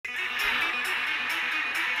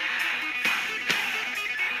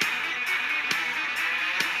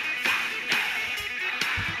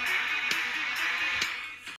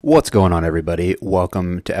What's going on, everybody?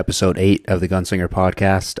 Welcome to episode 8 of the Gunslinger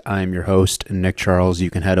Podcast. I'm your host, Nick Charles. You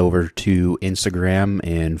can head over to Instagram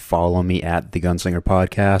and follow me at the Gunslinger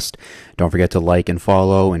Podcast. Don't forget to like and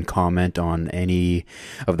follow and comment on any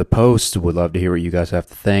of the posts. Would love to hear what you guys have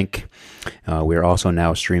to think. We're also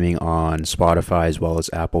now streaming on Spotify as well as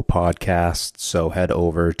Apple Podcasts, so head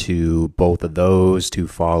over to both of those to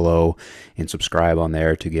follow and subscribe on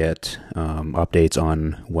there to get updates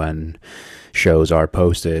on when shows are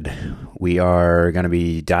posted. We are going to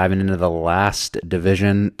be diving into the last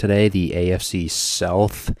division today, the AFC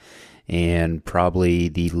South, and probably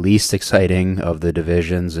the least exciting of the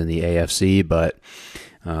divisions in the AFC, but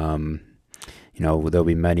there'll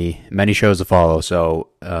be many shows to follow. So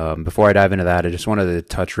before I dive into that, I just wanted to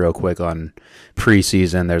touch real quick on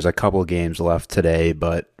preseason. There's a couple games left today,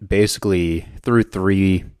 but basically through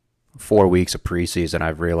 3-4 weeks of preseason,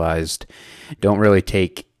 I've realized don't really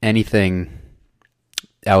take anything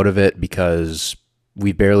out of it because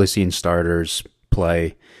we've barely seen starters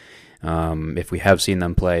play. If we have seen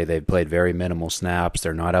them play, they've played very minimal snaps.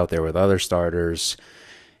 They're not out there with other starters,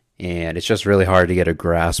 and it's just really hard to get a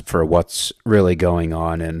grasp for what's really going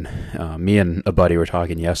on. And me and a buddy were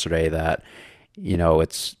talking yesterday that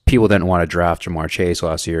it's people didn't want to draft Jamar Chase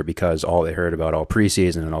last year because all they heard about all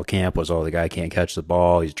preseason and all camp was, the guy can't catch the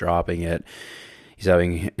ball, he's dropping it, he's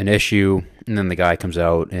having an issue, and then the guy comes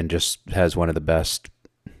out and just has one of the best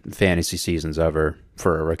fantasy seasons ever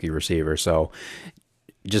for a rookie receiver. So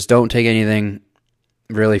just don't take anything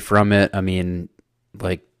really from it. I mean,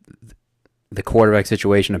 like the quarterback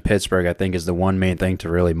situation in Pittsburgh, I think, is the one main thing to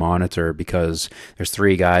really monitor because there's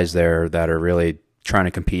 3 guys there that are really trying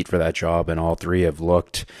to compete for that job, and all 3 have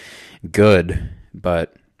looked good.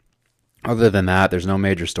 But other than that, there's no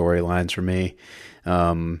major storylines for me.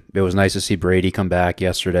 It was nice to see Brady come back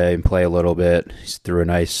yesterday and play a little bit. He threw a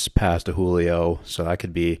nice pass to Julio, so that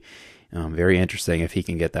could be very interesting if he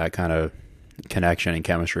can get that kind of connection and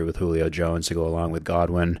chemistry with Julio Jones to go along with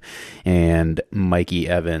Godwin and Mikey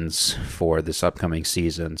Evans for this upcoming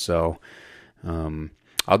season. So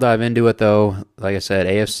I'll dive into it, though. Like I said,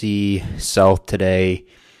 AFC South today,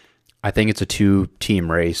 I think it's a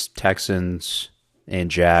 2-team race. Texans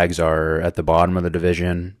and Jags are at the bottom of the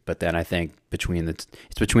division, but then I think it's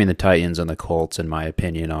between the Titans and the Colts, in my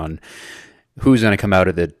opinion, on who's going to come out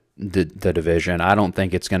of the division. I don't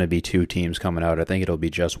think it's going to be 2 teams coming out. I think it'll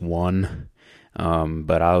be just one.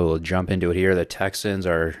 But I will jump into it here. The Texans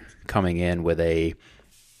are coming in with a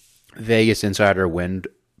Vegas Insider win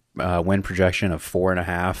projection of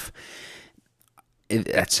 4.5.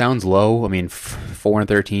 That sounds low. I mean,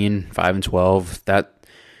 4-13, 5-12. That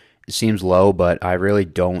seems low, but I really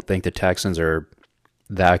don't think the Texans are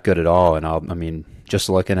that good at all. And just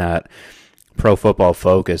looking at Pro Football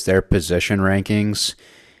Focus, their position rankings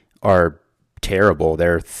are terrible.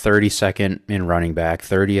 They're 32nd in running back,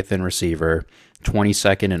 30th in receiver,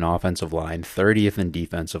 22nd in offensive line, 30th in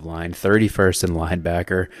defensive line, 31st in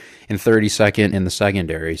linebacker, and 32nd in the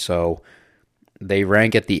secondary. So they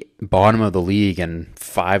rank at the bottom of the league in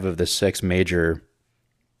 5 of the 6 major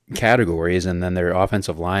categories, and then their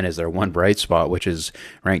offensive line is their one bright spot, which is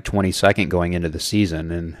ranked 22nd going into the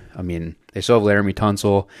season. And they still have Laramie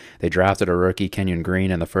Tunsil. They drafted a rookie, Kenyon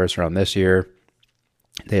Green, in the first round this year.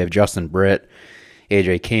 They have Justin Britt,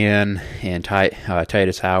 AJ Cann, and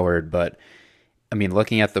Titus Howard. But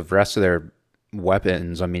looking at the rest of their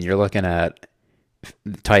weapons, you're looking at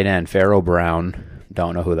tight end Pharaoh Brown.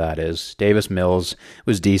 Don't know who that is. Davis Mills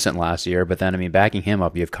was decent last year, but then, backing him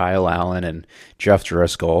up, you have Kyle Allen and Jeff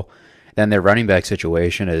Driscoll. Then their running back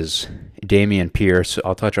situation is Damian Pierce.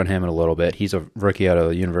 I'll touch on him in a little bit. He's a rookie out of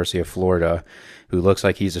the University of Florida who looks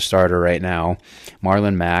like he's a starter right now.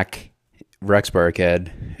 Marlon Mack, Rex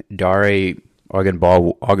Burkhead, Dare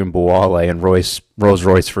Ogunbowale, and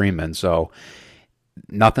Rolls-Royce Freeman. So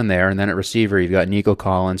nothing there. And then at receiver, you've got Nico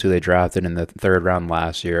Collins, who they drafted in the 3rd round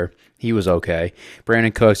last year. He was okay.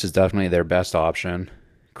 Brandon Cooks is definitely their best option.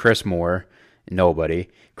 Chris Moore, nobody.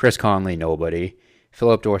 Chris Conley, nobody.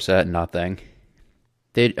 Philip Dorsett, nothing.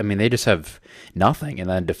 They just have nothing. And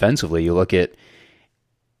then defensively, you look at,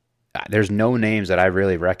 there's no names that I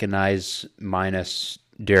really recognize minus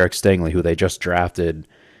Derek Stingley, who they just drafted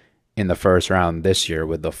in the 1st round this year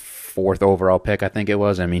with the 4th overall pick, I think it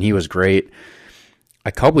was. He was great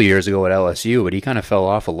a couple years ago at LSU, but he kind of fell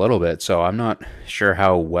off a little bit, so I'm not sure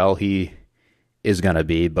how well he is going to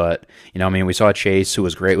be. But we saw Chase, who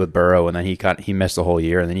was great with Burrow, and then he missed the whole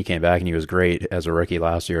year, and then he came back and he was great as a rookie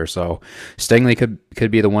last year. So Stingley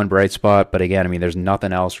could be the one bright spot, but again, there's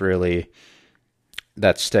nothing else really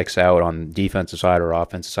that sticks out on the defensive side or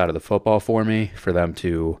offensive side of the football for me for them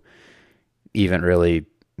to even really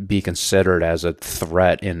be considered as a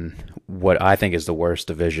threat in what I think is the worst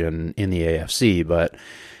division in the AFC. But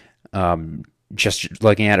just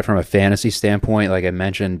looking at it from a fantasy standpoint, like I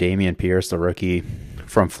mentioned, Dameon Pierce, the rookie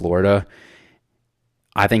from Florida,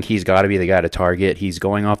 I think he's got to be the guy to target. He's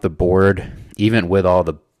going off the board, even with all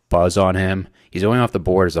the buzz on him. He's going off the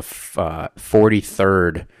board as a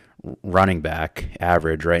 43rd running back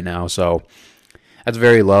average right now. So that's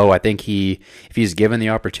very low. I think if he's given the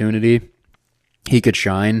opportunity, he could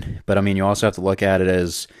shine. But, I mean, you also have to look at it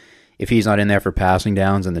as if he's not in there for passing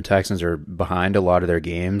downs and the Texans are behind a lot of their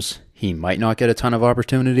games, he might not get a ton of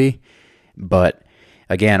opportunity. But,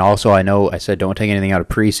 again, also I know I said don't take anything out of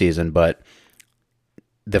preseason, but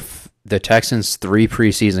the Texans' 3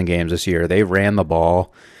 preseason games this year, they ran the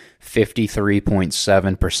ball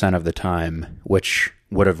 53.7% of the time, which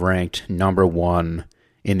would have ranked number 1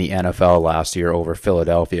 in the NFL last year over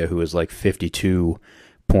Philadelphia, who was like 52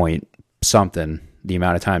 point something the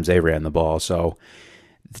amount of times they ran the ball. So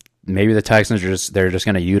maybe the Texans they're just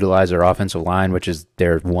going to utilize their offensive line, which is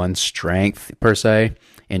their one strength per se,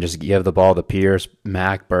 and just give the ball to Pierce,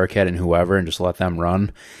 Mack, Burkhead, and whoever, and just let them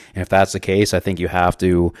run. And if that's the case, I think you have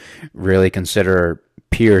to really consider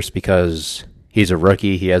Pierce because he's a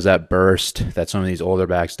rookie. He has that burst that some of these older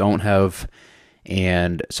backs don't have.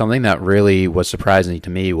 And something that really was surprising to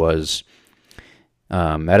me was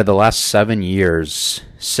out of the last 7 years,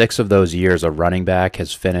 6 of those years, a running back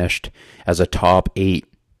has finished as a top 8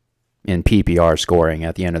 in PPR scoring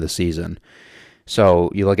at the end of the season. So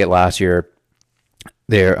you look at last year,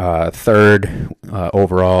 their 3rd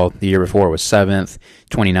overall. The year before was 7th.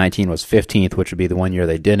 2019 was 15th, which would be the one year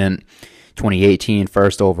they didn't. 2018,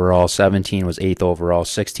 1st overall. 17 was 8th overall.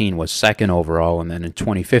 16 was 2nd overall. And then in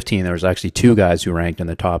 2015, there was actually 2 guys who ranked in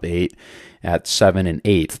the top 8 at 7 and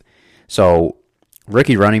 8th. So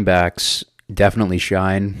rookie running backs definitely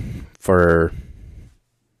shine for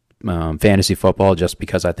fantasy football just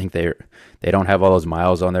because I think they don't have all those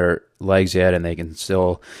miles on their legs yet, and they can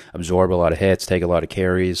still absorb a lot of hits, take a lot of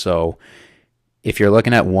carries. So if you're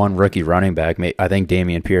looking at one rookie running back, I think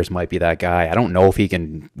Dameon Pierce might be that guy. I don't know if he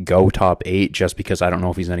can go top 8 just because I don't know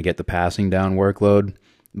if he's going to get the passing down workload,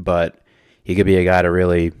 but he could be a guy to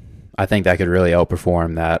really, I think that could really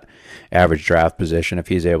outperform that average draft position if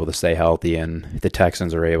he's able to stay healthy and the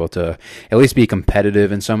Texans are able to at least be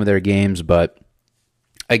competitive in some of their games. But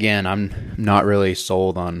again, I'm not really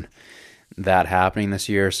sold on that happening this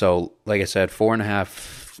year. So, like I said,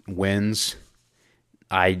 4.5 wins.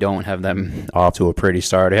 I don't have them off to a pretty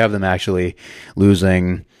start. I have them actually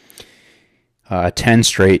losing 10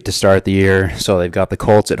 straight to start the year. So they've got the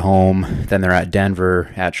Colts at home. Then they're at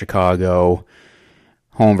Denver, at Chicago,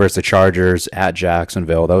 home versus the Chargers, at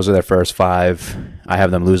Jacksonville. Those are their first 5. I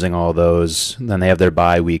have them losing all those. Then they have their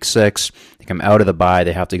bye week 6. They come out of the bye.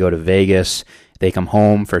 They have to go to Vegas. They come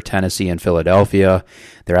home for Tennessee and Philadelphia.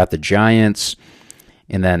 They're at the Giants.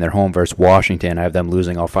 And then they're home versus Washington. I have them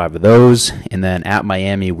losing all 5 of those. And then at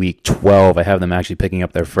Miami, week 12, I have them actually picking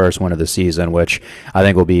up their first win of the season, which I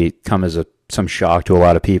think will come as some shock to a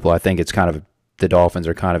lot of people. I think it's kind of the Dolphins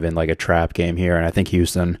are kind of in like a trap game here, and I think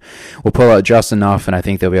Houston will pull out just enough, and I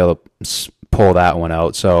think they'll be able to pull that one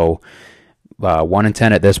out. So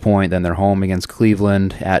 1-10 at this point. Then they're home against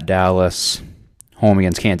Cleveland, at Dallas, home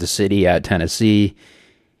against Kansas City, at Tennessee.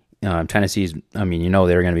 Tennessee's, they're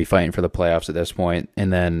going to be fighting for the playoffs at this point.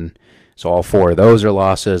 And then, so all 4 of those are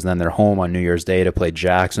losses. And then they're home on New Year's Day to play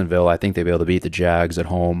Jacksonville. I think they'll be able to beat the Jags at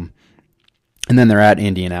home. And then they're at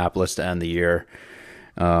Indianapolis to end the year.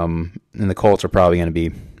 And the Colts are probably going to be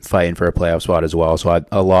fighting for a playoff spot as well. So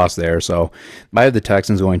a loss there. So I have the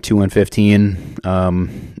Texans going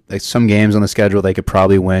 2-15. Some games on the schedule they could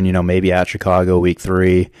probably win. Maybe at Chicago week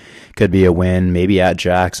 3 could be a win. Maybe at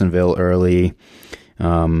Jacksonville early.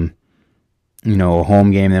 A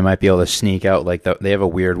home game they might be able to sneak out. They have a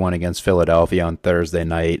weird one against Philadelphia on Thursday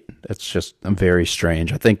night. That's just very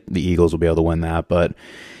strange. I think the Eagles will be able to win that, but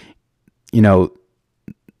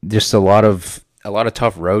just a lot of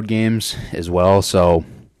tough road games as well. So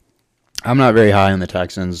I'm not very high on the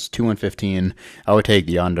Texans. 2-15. I would take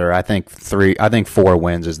the under. I think 4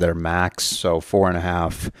 wins is their max. So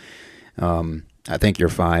 4.5. I think you're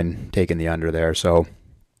fine taking the under there. So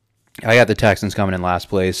I got the Texans coming in last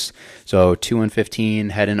place. So 2-15,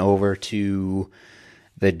 heading over to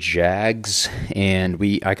the Jags. And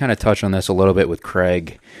I kind of touched on this a little bit with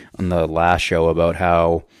Craig on the last show about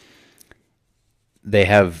how they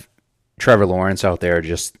have Trevor Lawrence out there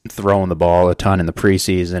just throwing the ball a ton in the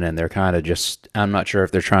preseason, and they're kind of just, I'm not sure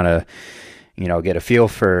if they're trying to, get a feel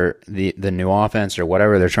for the new offense or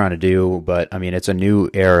whatever they're trying to do. But, it's a new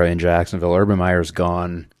era in Jacksonville. Urban Meyer's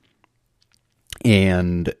gone,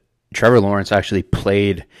 and Trevor Lawrence actually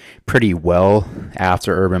played pretty well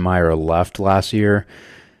after Urban Meyer left last year.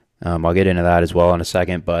 I'll get into that as well in a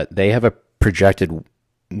second, but they have a projected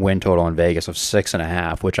win total in Vegas of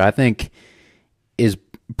 6.5, which I think is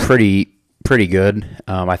pretty good.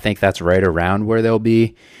 I think that's right around where they'll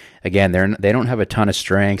be. Again, they don't have a ton of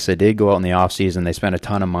strengths. They did go out in the offseason. They spent a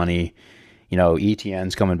ton of money.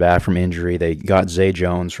 ETN's coming back from injury. They got Zay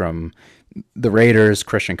Jones from the Raiders,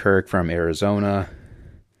 Christian Kirk from Arizona,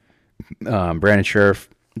 Brandon Scherf,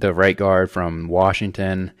 the right guard from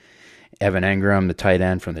Washington, Evan Engram, the tight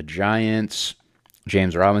end from the Giants.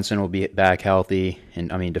 James Robinson will be back healthy.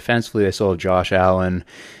 And, defensively, they still have Josh Allen,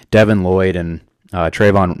 Devin Lloyd, and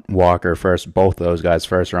Trayvon Walker both of those guys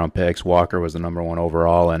first-round picks. Walker was the number 1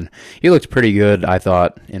 overall, and he looked pretty good, I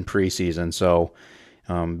thought, in preseason. So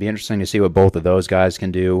be interesting to see what both of those guys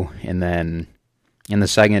can do. And then in the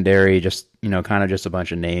secondary, just a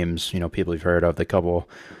bunch of names, people you've heard of, the couple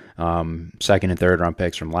second and third-round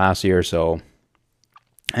picks from last year. So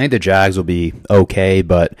I think the Jags will be okay,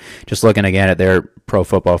 but just looking again at their Pro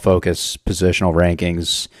Football Focus positional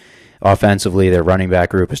rankings, offensively, their running back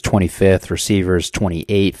group is 25th, receivers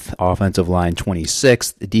 28th, offensive line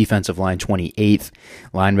 26th, defensive line 28th,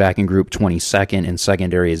 linebacking group 22nd, and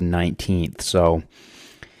secondary is 19th. So,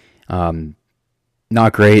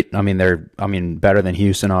 not great. They're better than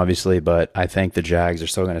Houston, obviously, but I think the Jags are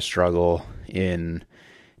still going to struggle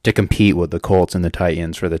to compete with the Colts and the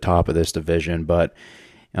Titans for the top of this division. But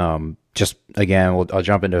just again, I'll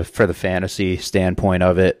jump into for the fantasy standpoint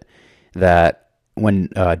of it, that when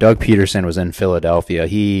Doug Peterson was in Philadelphia,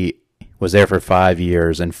 he was there for 5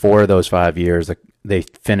 years, and 4 of those 5 years, they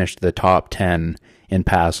finished the top 10 in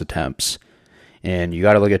pass attempts. And you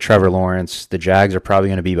got to look at Trevor Lawrence. The Jags are probably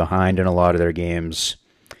going to be behind in a lot of their games.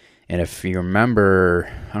 And if you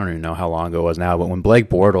remember, I don't even know how long ago it was now, but when Blake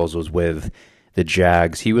Bortles was with the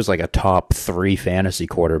Jags, he was like a top 3 fantasy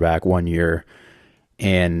quarterback one year.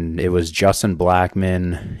 And it was Justin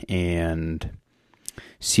Blackmon and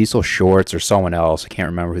Cecil Shorts or someone else. I can't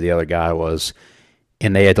remember who the other guy was.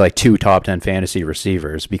 And they had like 2 top 10 fantasy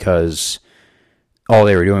receivers because all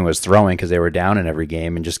they were doing was throwing because they were down in every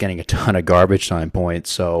game and just getting a ton of garbage time points.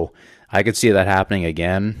 So I could see that happening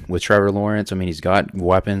again with Trevor Lawrence. He's got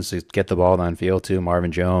weapons to get the ball downfield too.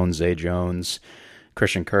 Marvin Jones, Zay Jones,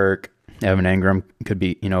 Christian Kirk, Evan Engram could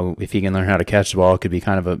be, if he can learn how to catch the ball, it could be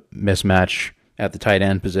kind of a mismatch at the tight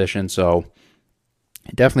end position. So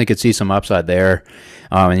definitely could see some upside there.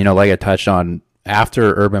 And, like I touched on,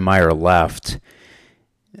 after Urban Meyer left,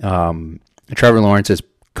 Trevor Lawrence's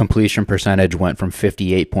completion percentage went from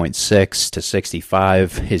 58.6 to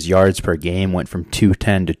 65. His yards per game went from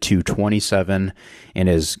 210 to 227, and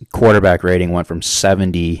his quarterback rating went from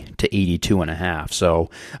 70 to 82.5. So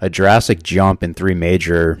a drastic jump in 3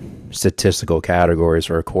 major statistical categories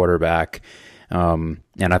for a quarterback. And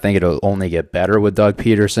I think it'll only get better with Doug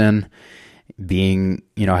Peterson being,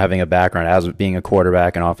 having a background as being a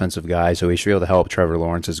quarterback and offensive guy. So he should be able to help Trevor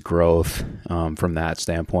Lawrence's growth from that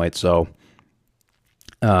standpoint. So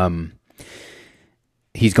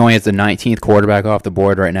he's going as the 19th quarterback off the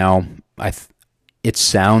board right now. It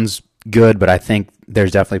sounds good, but I think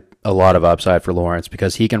there's definitely a lot of upside for Lawrence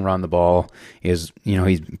because he can run the ball. He's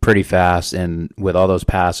pretty fast, and with all those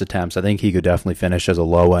pass attempts, I think he could definitely finish as a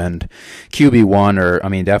low end QB1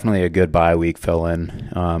 or definitely a good bye week fill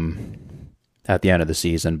in at the end of the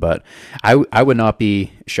season. But I would not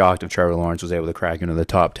be shocked if Trevor Lawrence was able to crack into the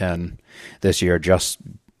top 10 this year just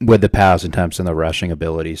with the pass attempts and the rushing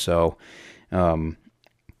ability. So, like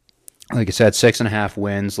I said, 6.5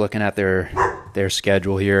 wins. Looking at their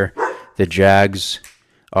schedule here, the Jags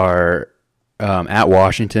are at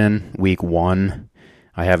Washington week 1.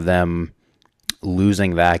 I have them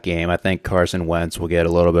losing that game. I think Carson Wentz will get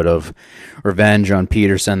a little bit of revenge on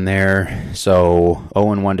Peterson there. So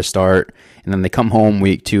 0-1 to start, and then they come home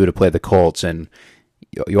week 2 to play the Colts. And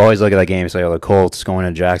you always look at that game and say, "Oh, the Colts going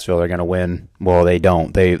to Jacksonville, they're going to win." Well, they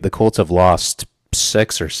don't. The Colts have lost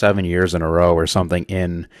 6 or 7 years in a row or something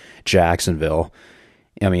in Jacksonville.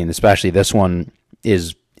 Especially this one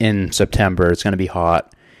is in September. It's going to be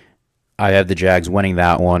hot. I have the Jags winning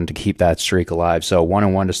that one to keep that streak alive. So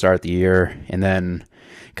 1-1 to start the year. And then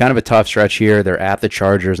kind of a tough stretch here. They're at the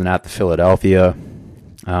Chargers and at the Philadelphia.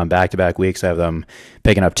 Back-to-back weeks, I have them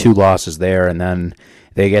picking up 2 losses there. And then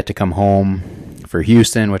they get to come home for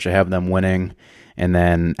Houston, which I have them winning. And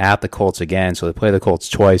then at the Colts again. So they play the Colts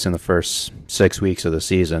twice in the first 6 weeks of the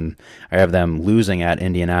season. I have them losing at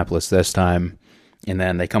Indianapolis this time. And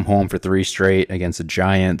then they come home for 3 straight against the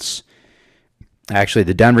Giants, Actually,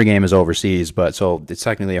 the Denver game is overseas, but so it's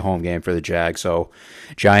technically a home game for the Jags. So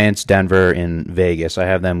Giants, Denver, and Vegas. I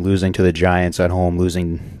have them losing to the Giants at home,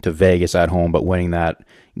 losing to Vegas at home, but winning that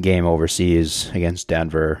game overseas against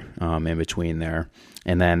Denver in between there.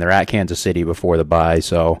 And then they're at Kansas City before the bye,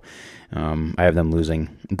 so I have them losing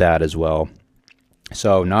that as well.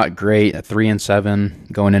 So not great. At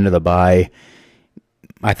 3-7 going into the bye.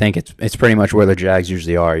 I think it's pretty much where the Jags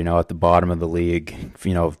usually are, at the bottom of the league.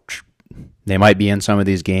 They might be in some of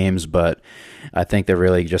these games, but I think they're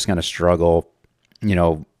really just going to struggle,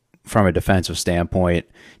 from a defensive standpoint,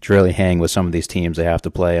 to really hang with some of these teams they have to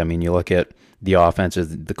play. I mean, you look at the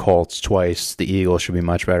offenses, the Colts twice, the Eagles should be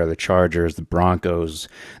much better, the Chargers, the Broncos,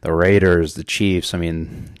 the Raiders, the Chiefs. I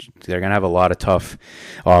mean, they're going to have a lot of tough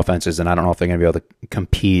offenses, and I don't know if they're going to be able to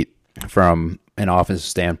compete from an offensive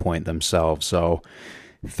standpoint themselves. So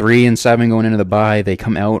 3-7 going into the bye. They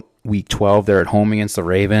come out Week 12. They're at home against the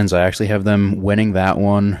Ravens. I actually have them winning that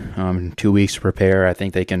one. 2 weeks to prepare. I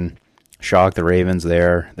think they can shock the Ravens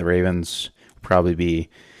there. The Ravens will probably be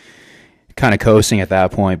kind of coasting at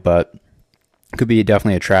that point, but could be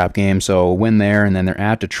definitely a trap game. So a win there, and then they're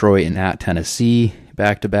at Detroit and at Tennessee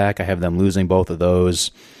back-to-back. I have them losing both of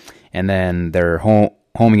those. And then they're home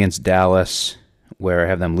against Dallas, where I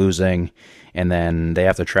have them losing. And then they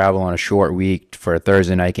have to travel on a short week for a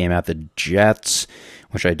Thursday night game at the Jets,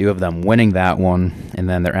 which I do have them winning that one. And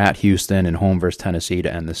then they're at Houston and home versus Tennessee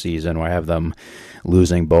to end the season, where I have them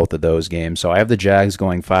losing both of those games. So I have the Jags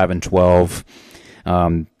going 5-12.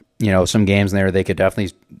 Some games in there they could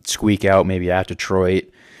definitely squeak out, maybe at Detroit,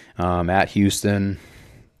 at Houston,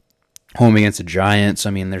 home against the Giants. I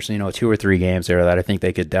mean, there's 2 or 3 games there that I think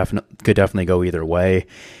they could definitely go either way.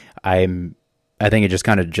 I think it just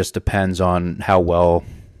kind of just depends on how well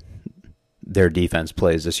their defense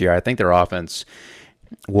plays this year. I think their offense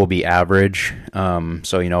will be average.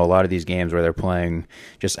 So, a lot of these games where they're playing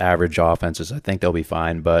just average offenses, I think they'll be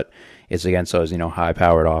fine. But it's against those,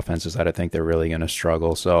 high-powered offenses that I think they're really going to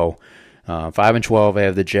struggle. So 5-12, I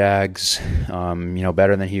have the Jags,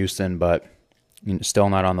 better than Houston, but still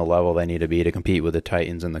not on the level they need to be to compete with the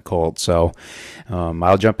Titans and the Colts. So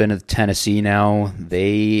I'll jump into Tennessee now.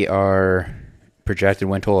 They are projected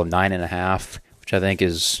win total of 9.5, which I think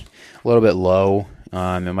is a little bit low.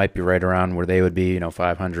 It might be right around where they would be,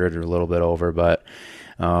 500 or a little bit over, but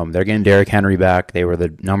they're getting Derrick Henry back. They were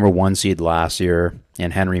the number 1 seed last year,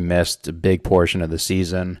 and Henry missed a big portion of the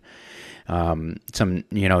season. Some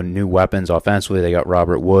new weapons offensively. They got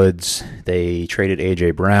Robert Woods. They traded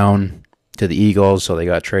A.J. Brown to the Eagles, so they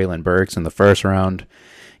got Treylon Burks in the first round.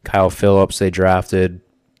 Kyle Phillips they drafted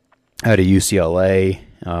out of UCLA.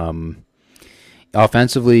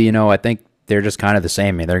 Offensively, I think they're just kind of the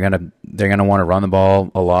same. I mean, they're gonna want to run the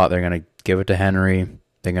ball a lot. They're gonna give it to Henry.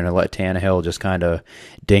 They're gonna let Tannehill just kind of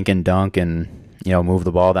dink and dunk and move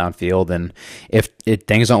the ball downfield. And if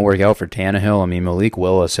things don't work out for Tannehill, I mean, Malik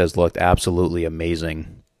Willis has looked absolutely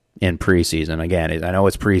amazing in preseason. Again, I know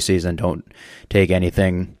it's preseason. Don't take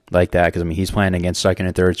anything like that because he's playing against second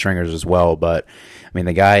and third stringers as well. But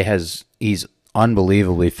the guy he's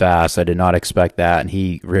unbelievably fast. I did not expect that, and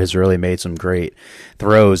he has really made some great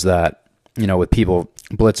throws that with people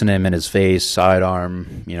blitzing him in his face,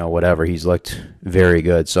 sidearm, whatever, he's looked very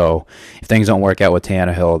good. So if things don't work out with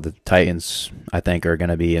Tannehill, the Titans, I think, are going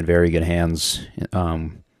to be in very good hands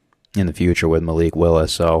in the future with Malik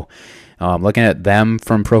Willis. So looking at them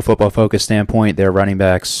from Pro Football Focus standpoint, their running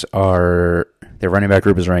back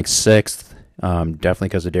group is ranked 6th, definitely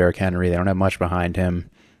because of Derrick Henry. They don't have much behind him.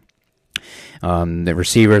 The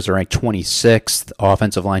receivers are ranked 26th,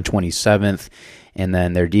 offensive line 27th, and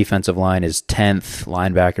then their defensive line is 10th,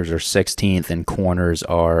 linebackers are 16th, and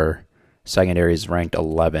secondaries ranked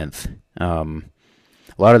 11th. A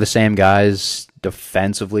lot of the same guys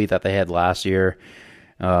defensively that they had last year.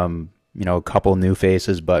 A couple new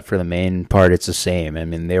faces, but for the main part, it's the same. I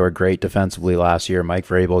mean, they were great defensively last year. Mike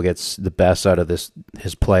Vrabel gets the best out of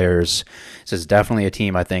his players. So it's definitely a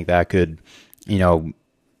team I think that could,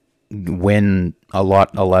 win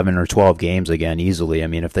 11 or 12 games again easily. I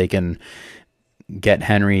mean, if they can get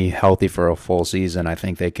Henry healthy for a full season, I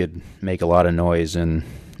think they could make a lot of noise in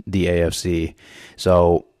the AFC.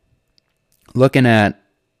 So looking at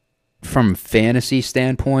from fantasy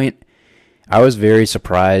standpoint, I was very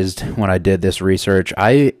surprised when I did this research.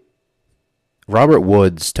 Robert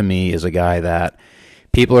Woods, to me, is a guy that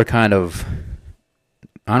people are kind of,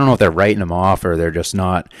 I don't know if they're writing him off or they're just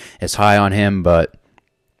not as high on him, but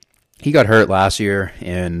he got hurt last year,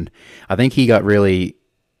 and I think he got he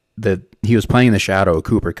was playing in the shadow of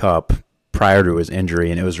Cooper Kupp prior to his injury,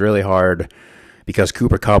 and it was really hard because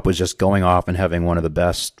Cooper Kupp was just going off and having one of the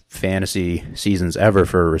best fantasy seasons ever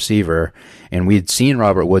for a receiver. And we'd seen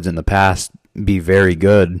Robert Woods in the past be very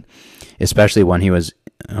good, especially when he was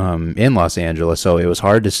in Los Angeles. So it was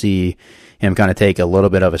hard to see him kind of take a little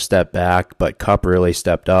bit of a step back, but Kupp really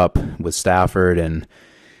stepped up with Stafford, and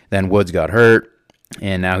then Woods got hurt.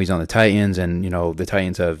 And now he's on the Titans, and, the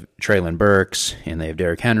Titans have Treylon Burks, and they have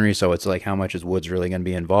Derrick Henry, so it's like, how much is Woods really going to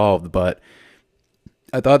be involved? But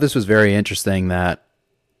I thought this was very interesting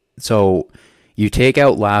so you take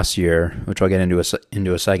out last year, which I'll get into a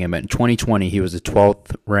second, but in 2020, he was the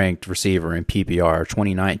 12th ranked receiver in PPR.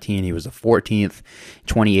 2019, he was the 14th.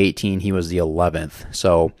 2018, he was the 11th.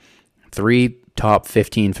 So 3 top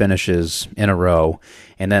 15 finishes in a row.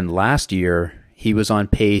 And then last year, he was on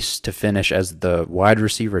pace to finish as the wide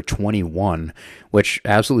receiver 21, which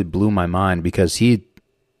absolutely blew my mind because he,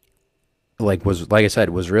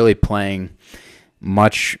 was really playing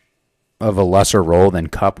much of a lesser role than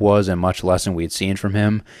Kupp was and much less than we'd seen from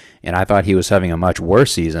him. And I thought he was having a much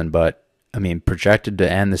worse season, but projected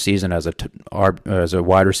to end the season as a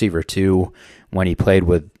wide receiver 2 when he played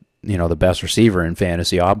with the best receiver in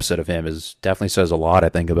fantasy opposite of him definitely says a lot, I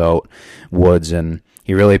think, about Woods. And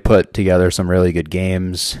he really put together some really good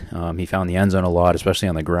games. He found the end zone a lot, especially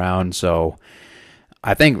on the ground. So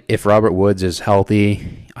I think if Robert Woods is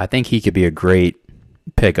healthy, I think he could be a great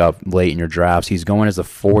pickup late in your drafts. He's going as the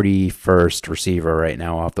 41st receiver right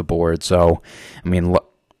now off the board. So,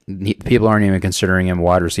 people aren't even considering him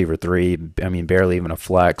wide receiver 3. Barely even a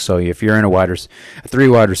flex. So if you're in a 3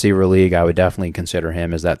 wide receiver league, I would definitely consider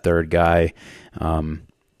him as that third guy.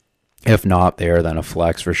 If not there, then a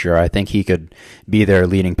flex for sure. I think he could be their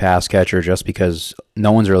leading pass catcher just because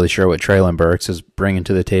no one's really sure what Treylon Burks is bringing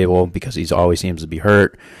to the table because he always seems to be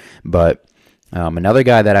hurt. But another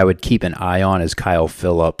guy that I would keep an eye on is Kyle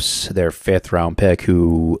Phillips, their 5th round pick,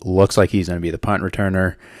 who looks like he's going to be the punt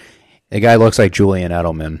returner. The guy looks like Julian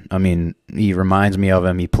Edelman. He reminds me of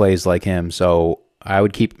him. He plays like him. So I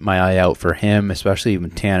would keep my eye out for him, especially when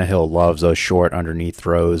Tannehill loves those short underneath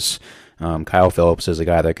throws. Kyle Phillips is a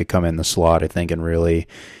guy that could come in the slot, I think, and really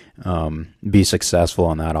be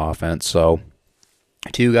successful in that offense. So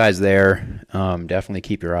 2 guys there. Definitely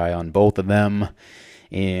keep your eye on both of them.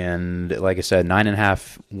 And like I said,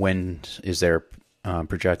 9.5 wins is their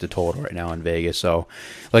projected total right now in Vegas. So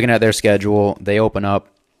looking at their schedule, they open up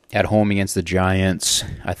at home against the Giants.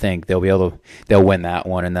 I think they'll win that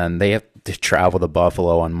one, and then they have to travel to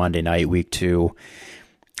Buffalo on Monday night, week 2.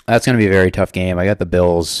 That's going to be a very tough game. I got the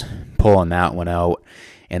Bills pulling that one out,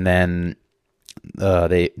 and then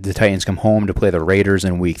the Titans come home to play the Raiders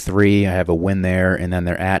in week 3. I have a win there, and then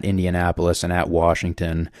they're at Indianapolis and at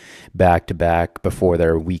Washington back-to-back before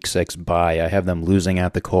their week 6 bye. I have them losing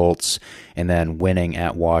at the Colts and then winning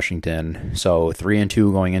at Washington. So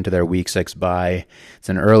 3-2 going into their week 6 bye. It's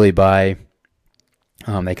an early bye.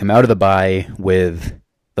 They come out of the bye with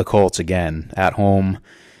the Colts again at home.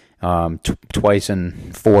 Twice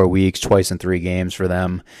in 4 weeks, twice in 3 games for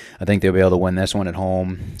them. I think they'll be able to win this one at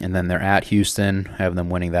home. And then they're at Houston, have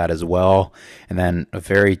them winning that as well. And then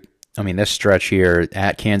this stretch here,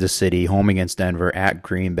 at Kansas City, home against Denver, at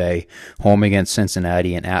Green Bay, home against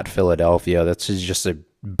Cincinnati, and at Philadelphia. That's just a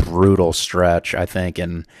brutal stretch, I think.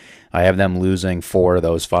 And I have them losing 4 of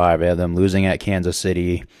those 5. I have them losing at Kansas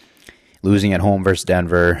City, losing at home versus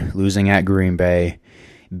Denver, losing at Green Bay,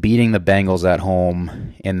 beating the Bengals at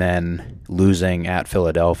home, and then losing at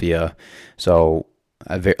Philadelphia. So,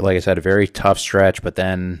 like I said, a very tough stretch, but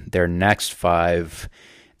then their next 5,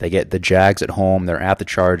 they get the Jags at home, they're at the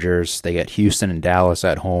Chargers, they get Houston and Dallas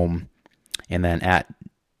at home, and then at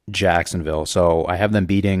Jacksonville. So I have them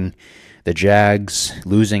beating the Jags,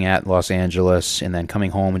 losing at Los Angeles, and then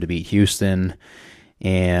coming home to beat Houston.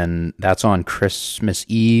 And that's on Christmas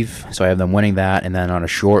Eve, so I have them winning that. And then on a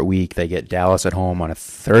short week, they get Dallas at home on a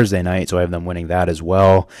Thursday night, so I have them winning that as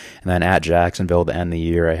well. And then at Jacksonville to end the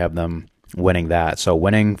year, I have them winning that. So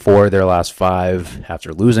winning 4 of their last 5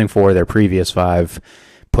 after losing 4 of their previous 5,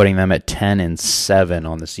 putting them at 10-7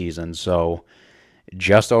 on the season. So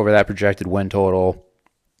just over that projected win total.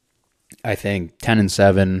 I think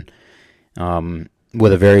 10-7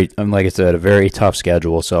 with a very, like I said, a very tough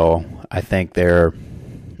schedule. So I think they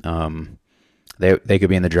could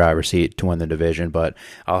be in the driver's seat to win the division. But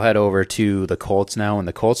I'll head over to the Colts now, and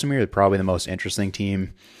the Colts are probably the most interesting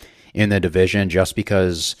team in the division just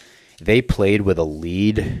because they played with a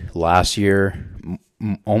lead last year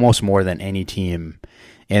almost more than any team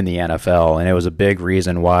in the NFL, and it was a big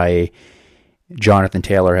reason why Jonathan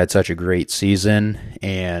Taylor had such a great season,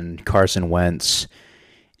 and Carson Wentz,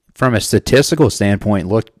 from a statistical standpoint,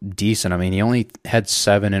 looked decent. I mean, he only had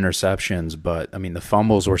 7 interceptions, but, I mean, the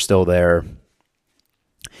fumbles were still there.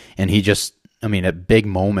 And he just, I mean, at big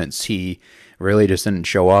moments, he really just didn't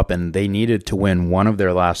show up, and they needed to win one of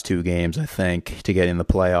their last two games, I think, to get in the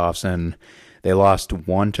playoffs, and they lost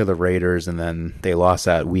one to the Raiders, and then they lost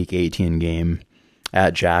that Week 18 game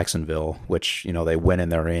at Jacksonville, which, they win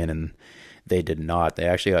and they're in, and they did not. They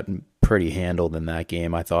actually got pretty handled in that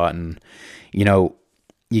game, I thought, and,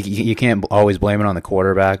 you can't always blame it on the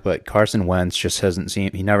quarterback, but Carson Wentz just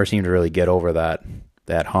he never seemed to really get over that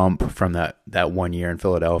hump from that 1 year in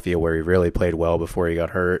Philadelphia where he really played well before he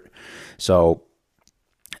got hurt. So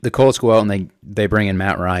the Colts go out and they bring in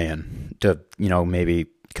Matt Ryan to, maybe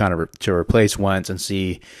kind of to replace Wentz and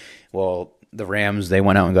see, well, the Rams, they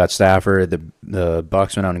went out and got Stafford, the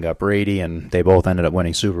Bucs went out and got Brady, and they both ended up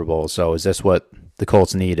winning Super Bowls. So is this what the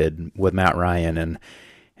Colts needed with Matt Ryan? And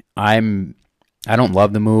I don't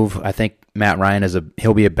love the move. I think Matt Ryan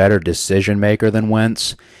he'll be a better decision maker than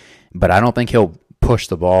Wentz, but I don't think he'll push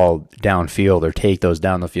the ball downfield or take those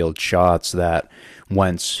down the field shots that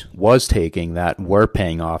Wentz was taking that were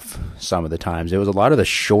paying off some of the times. It was a lot of the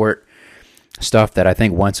short stuff that I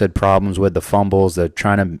think Wentz had problems with, the fumbles, the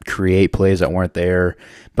trying to create plays that weren't there.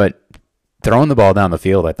 But throwing the ball down the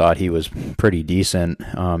field, I thought he was pretty decent.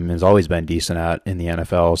 Has always been decent at in the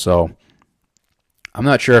NFL. So I'm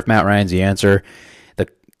not sure if Matt Ryan's the answer.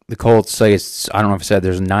 The Colts, I don't know if I said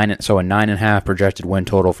there's a 9.5 projected win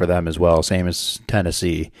total for them as well, same as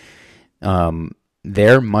Tennessee.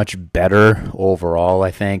 They're much better overall,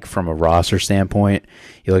 I think, from a roster standpoint.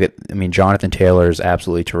 You look at, Jonathan Taylor is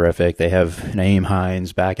absolutely terrific. They have Nyheim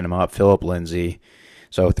Hines backing him up, Phillip Lindsay.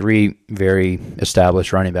 So 3 very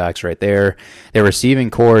established running backs right there. Their receiving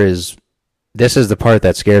core this is the part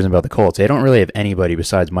that scares me about the Colts. They don't really have anybody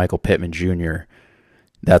besides Michael Pittman Jr.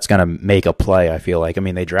 that's going to make a play, I feel like.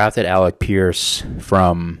 They drafted Alec Pierce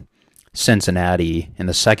from Cincinnati in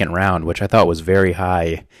the second round, which I thought was very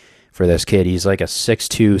high for this kid. He's like a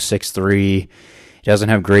 6'2", 6'3". He doesn't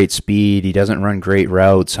have great speed. He doesn't run great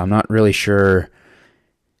routes. I'm not really sure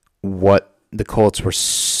what the Colts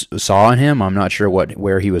saw in him. I'm not sure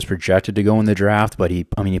where he was projected to go in the draft, but he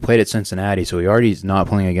played at Cincinnati, so he already is not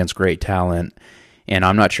playing against great talent. And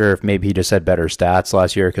I'm not sure if maybe he just had better stats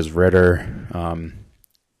last year because Ritter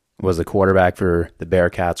was the quarterback for the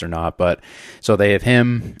Bearcats or not. But so they have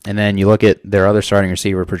him, and then you look at their other starting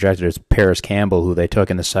receiver projected as Paris Campbell, who they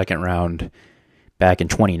took in the second round back in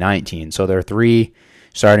 2019. So their 3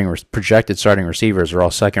 projected starting receivers are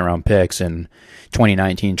all second round picks in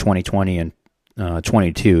 2019, 2020, and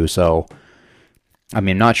 22. So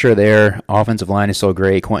not sure their offensive line is so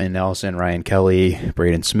great. Quentin Nelson, Ryan Kelly,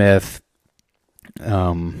 Braden Smith,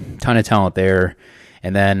 ton of talent there.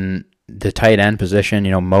 And then the tight end position,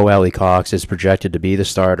 Mo Alley Cox is projected to be the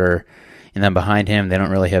starter, and then behind him they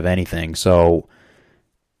don't really have anything. So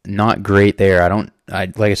not great there.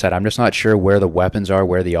 Like I said, I'm just not sure where the weapons are,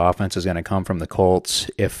 where the offense is going to come from the Colts.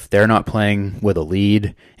 If they're not playing with a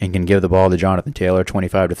lead and can give the ball to Jonathan Taylor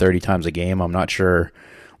 25 to 30 times a game, I'm not sure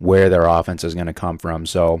where their offense is going to come from.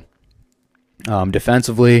 So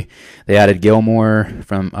defensively, they added Gilmore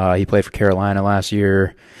he played for Carolina last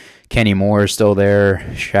year. Kenny Moore is still there.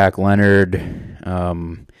 Shaq Leonard,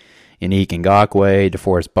 Yannick Ngakoue,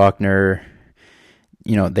 DeForest Buckner.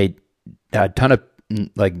 They had a ton of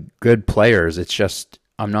good players. It's just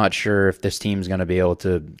I'm not sure if this team's going to be able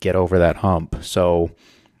to get over that hump. So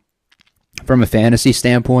from a fantasy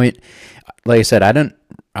standpoint, like I said, I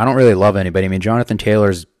don't really love anybody. Jonathan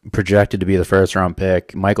Taylor's projected to be the first round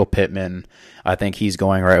pick. Michael Pittman, I think he's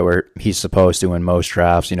going right where he's supposed to in most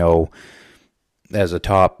drafts, as a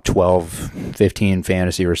top 12, 15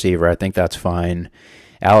 fantasy receiver. I think that's fine.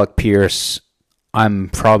 Alec Pierce, I'm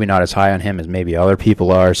probably not as high on him as maybe other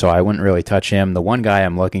people are, so I wouldn't really touch him. The one guy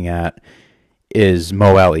I'm looking at is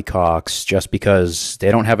Mo Alley Cox, just because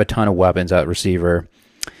they don't have a ton of weapons at receiver.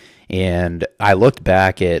 And I looked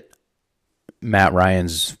back at Matt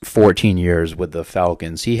Ryan's 14 years with the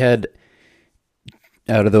Falcons. He had,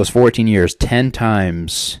 out of those 14 years, 10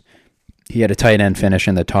 times he had a tight end finish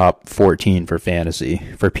in the top 14 for fantasy,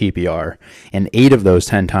 for PPR. And 8 of those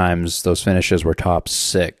 10 times, those finishes were top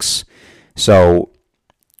 6. So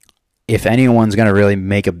if anyone's going to really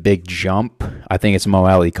make a big jump, I think it's Mo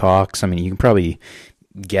Alley Cox. You can probably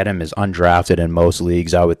get him as undrafted in most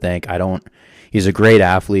leagues, I would think. He's a great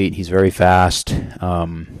athlete. He's very fast.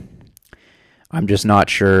 I'm just not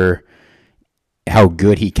sure how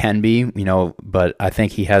good he can be, but I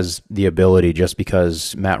think he has the ability just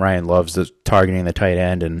because Matt Ryan loves targeting the tight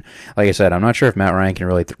end. And like I said, I'm not sure if Matt Ryan can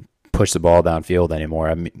really push the ball downfield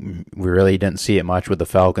anymore. We really didn't see it much with the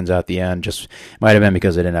Falcons at the end. Just might have been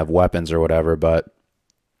because they didn't have weapons or whatever. But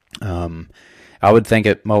I would think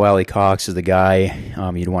it Mo Alley Cox is the guy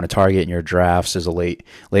you'd want to target in your drafts as a late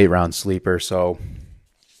round sleeper. So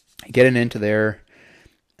getting into their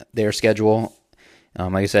schedule,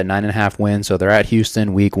 like I said, 9.5 wins. So they're at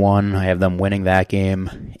Houston week 1. I have them winning that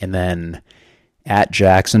game, and then at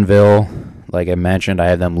Jacksonville, like I mentioned, I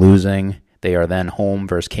have them losing. They are then home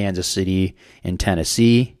versus Kansas City and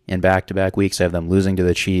Tennessee in back-to-back weeks. I have them losing to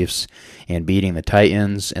the Chiefs and beating the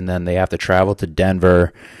Titans, and then they have to travel to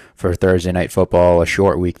Denver for Thursday Night Football, a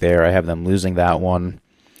short week there. I have them losing that one,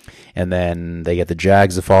 and then they get the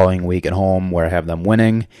Jags the following week at home, where I have them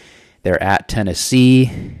winning. They're at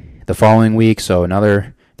Tennessee the following week, so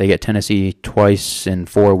they get Tennessee twice in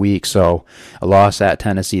 4 weeks, so a loss at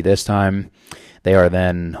Tennessee this time. They are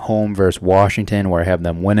then home versus Washington, where I have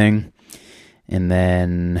them winning. And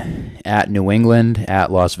then at New England,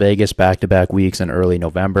 at Las Vegas, back-to-back weeks in early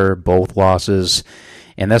November, both losses.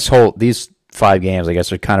 And these 5 games, I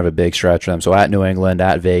guess, are kind of a big stretch for them. So at New England,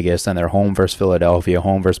 at Vegas, then they're home versus Philadelphia,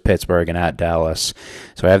 home versus Pittsburgh, and at Dallas.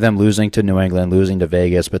 So I have them losing to New England, losing to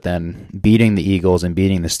Vegas, but then beating the Eagles and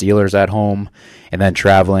beating the Steelers at home, and then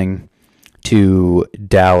traveling to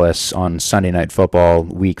Dallas on Sunday Night Football,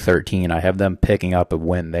 Week 13. I have them picking up a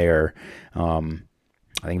win there.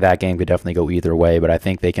 I think that game could definitely go either way, but I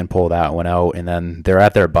think they can pull that one out. And then they're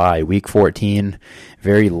at their bye, Week 14,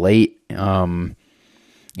 very late. And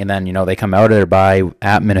then, they come out of their bye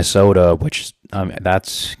at Minnesota, which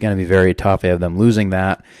that's going to be very tough. They have them losing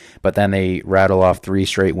that, but then they rattle off 3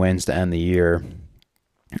 straight wins to end the year.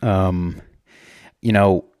 So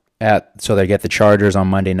they get the Chargers on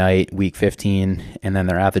Monday night, Week 15, and then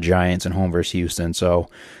they're at the Giants and home versus Houston. So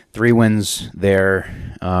 3 wins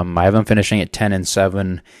there. I have them finishing at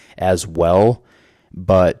 10-7 as well,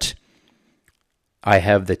 but I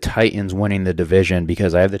have the Titans winning the division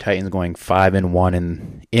because I have the Titans going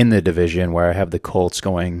 5-1 in the division, where I have the Colts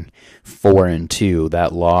going 4-2.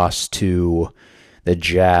 That loss to the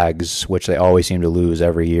Jags, which they always seem to lose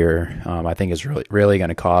every year, I think is really going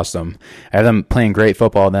to cost them. I have them playing great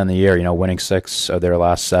football at the end of the year, winning 6 of their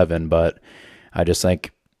last 7, but I just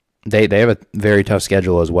think they have a very tough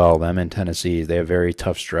schedule as well. Them in Tennessee, they have very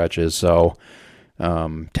tough stretches. So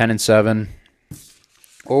 10-7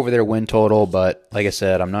 over their win total, but like I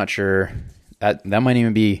said, I'm not sure that might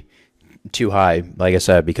even be too high. Like I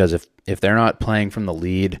said, because if they're not playing from the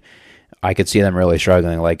lead, I could see them really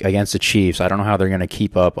struggling. Like against the Chiefs, I don't know how they're going to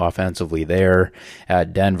keep up offensively there.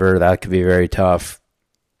 At Denver, that could be very tough.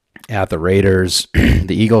 At the Raiders,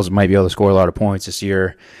 the Eagles might be able to score a lot of points this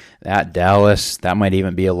year. At Dallas, that might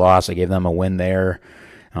even be a loss. I gave them a win there.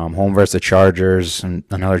 Home versus the Chargers, and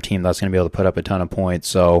another team that's going to be able to put up a ton of points.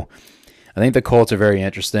 So I think the Colts are very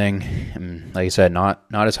interesting. And like I said, not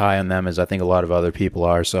as high on them as I think a lot of other people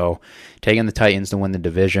are. So taking the Titans to win the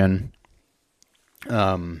division.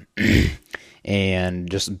 And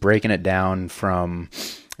just breaking it down from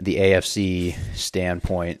the AFC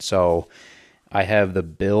standpoint. So I have the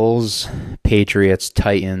Bills, Patriots,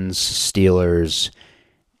 Titans, Steelers,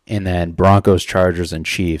 and then Broncos, Chargers, and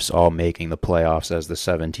Chiefs all making the playoffs as the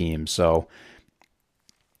 7 teams. So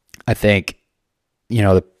I think,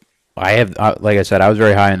 I have, like I said, I was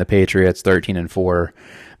very high on the Patriots, 13-4.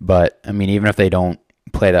 But, even if they don't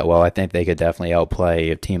play that well, I think they could definitely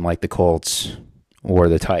outplay a team like the Colts or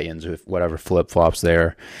the Titans with whatever flip-flops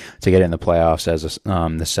there to get in the playoffs as the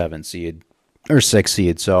 7th seed or 6th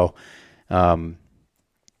seed. So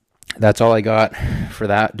that's all I got for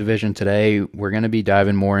that division today. We're going to be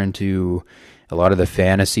diving more into a lot of the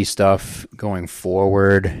fantasy stuff going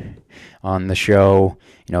forward on the show,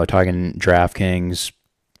 talking DraftKings,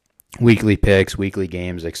 weekly picks, weekly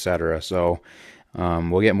games, etc. So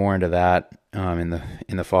we'll get more into that in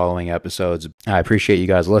the following episodes. I appreciate you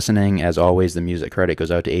guys listening. As always, the music credit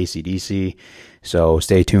goes out to AC/DC. So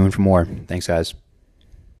stay tuned for more. Thanks, guys.